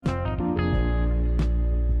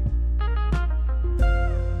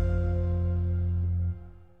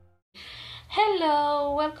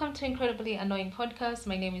Hello, welcome to Incredibly Annoying Podcast.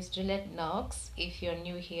 My name is Juliet Knox. If you're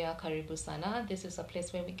new here, Karibu Sana. This is a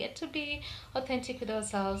place where we get to be authentic with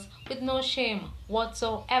ourselves with no shame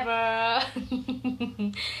whatsoever.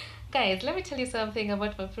 Guys, let me tell you something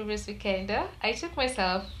about my previous weekend. I took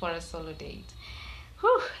myself for a solo date.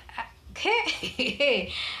 Whew.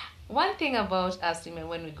 Okay. One thing about us women,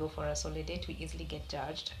 when we go for a solo date, we easily get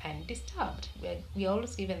judged and disturbed. We're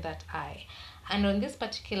always given that eye. And on this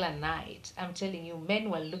particular night, I'm telling you, men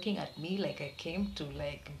were looking at me like I came to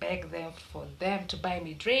beg them for them to buy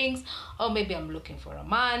me drinks, or maybe I'm looking for a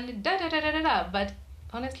man, da da da da da da. But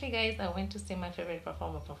honestly, guys, I went to see my favorite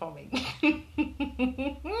performer performing.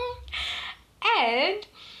 And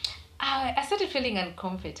I started feeling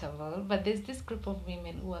uncomfortable, but there's this group of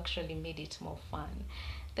women who actually made it more fun.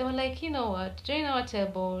 They were like, you know what, join our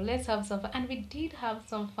table, let's have some fun. And we did have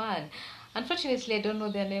some fun. Unfortunately, I don't know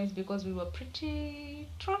their names because we were pretty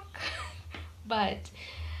drunk. But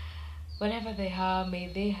whatever they are, may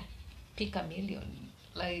they pick a million.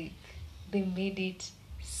 Like, they made it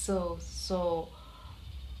so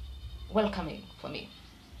welcoming for me.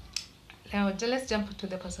 Now, let's jump to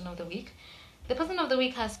the person of the week. The person of the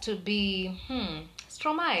week has to be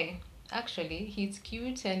Stromae. Actually, he's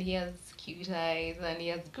cute and he has cute eyes and he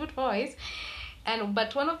has good voice.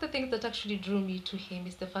 But one of the things that actually drew me to him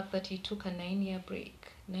is the fact that he took a 9-year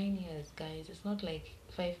break. 9 years, guys. It's not like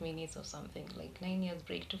 5 minutes or something. Like 9 years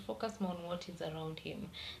break to focus more on what is around him.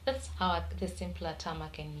 That's how the simpler term I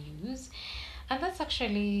can use. And that's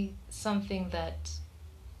actually something that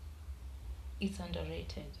is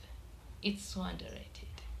underrated. It's so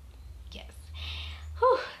underrated. Yes.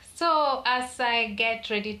 Whew. So as I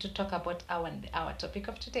get ready to talk about our topic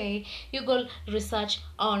of today, you go research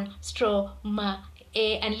on Stromae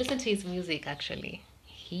and listen to his music. Actually,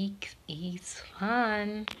 he is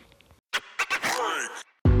fun.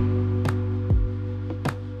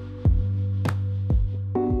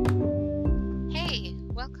 Hey,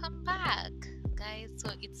 welcome back, guys.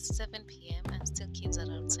 So it's 7 p.m. and still kids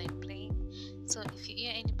are outside playing. So if you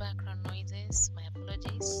hear any background noises, my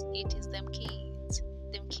apologies. It is them kids.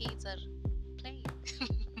 Them kids are playing.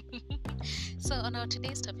 So on our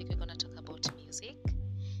today's topic, we're going to talk about music.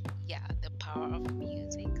 Yeah, the power of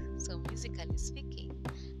music. So musically speaking,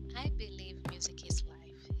 I believe music is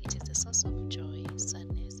life. It is the source of joy,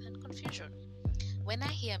 sadness, and confusion. When I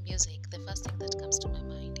hear music, the first thing that comes to my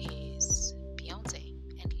mind is Beyonce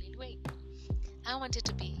and Lil Wayne. I wanted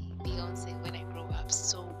to be Beyonce when I grew up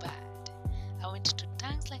so bad. I wanted to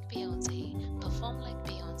dance like Beyonce, perform like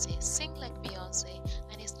Beyonce, sing like Beyonce,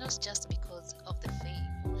 and it's not just because of the fame,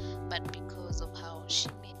 but because of how she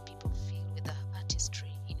made people feel with her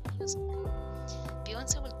artistry in music.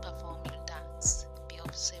 Beyonce will perform, you'll dance.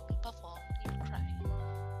 Beyonce will perform, you'll cry.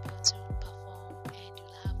 Beyonce will perform, and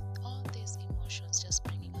you'll have all these emotions just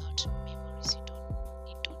bringing out memories you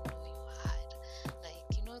don't know you had. Like,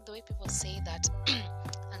 you know, the way people say that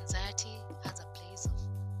anxiety has a place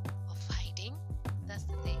of hiding. That's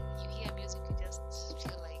the thing. You hear music, you just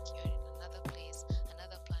feel like you're in another place,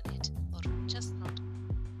 another planet, or just not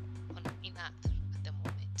in Earth at the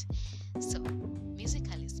moment. So,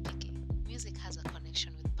 musically speaking, music has a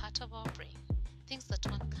connection with part of our brain. Things that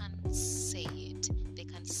one can't say it, they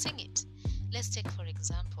can sing it. Let's take, for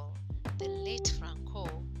example, the late Franco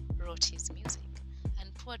wrote his music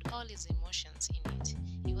and poured all his emotions in it.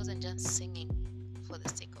 He wasn't just singing for the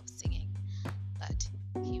sake of singing, but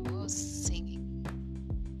he was singing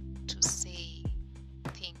to say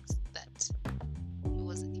things that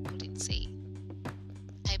he couldn't say.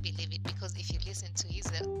 I believe it because if you listen to his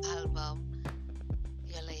album,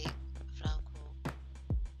 you're like, Franco,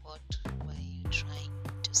 what were you trying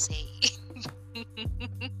to say?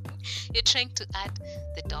 You're trying to add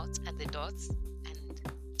the dots and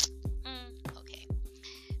okay.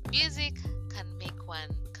 Music can make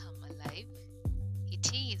one come alive.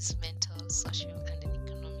 It is mental, social, and an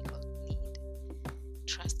economical need.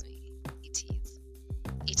 Trust me, it is.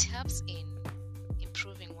 It helps in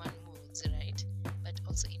improving one moods, right? But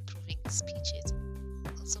also improving speeches.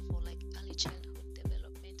 Also for like early childhood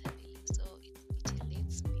development, I believe. So it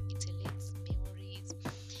elates memories.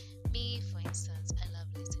 Me, for instance, I love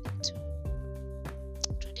listening to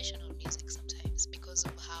traditional music sometimes because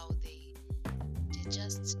of how they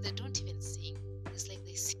don't even sing. It's like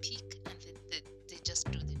they speak and they just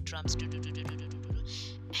do the drums, and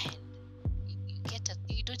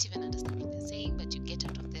you don't even understand what they're saying, but you get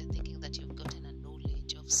out of there thinking that you've gotten a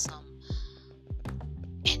knowledge of some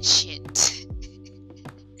ancient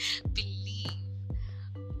belief.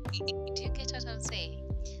 Do you get what I'm saying?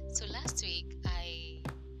 So last week I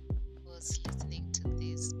was listening to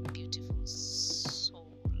this beautiful soul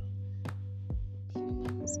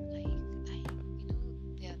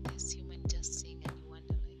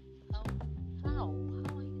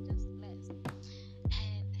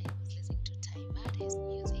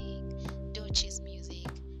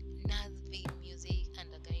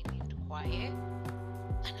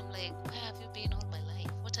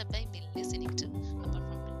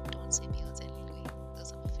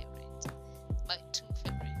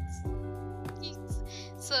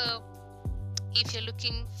So if you're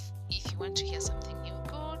if you want to hear something new,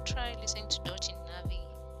 go try listening to Dojin Navi,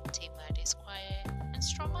 Tebade Esquire, and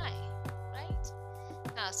Stromae, right?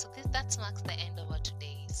 Now, so that marks the end of our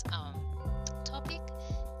today's topic.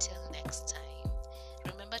 Till next time,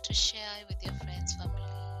 remember to share with your friends,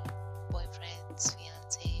 family, boyfriends,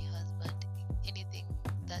 fiance, husband, anything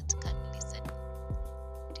that can listen.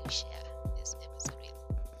 Do share this episode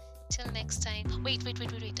with. Till next time. Wait.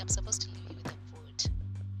 I'm supposed to leave you with a quote.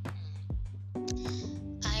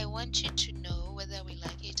 I want you to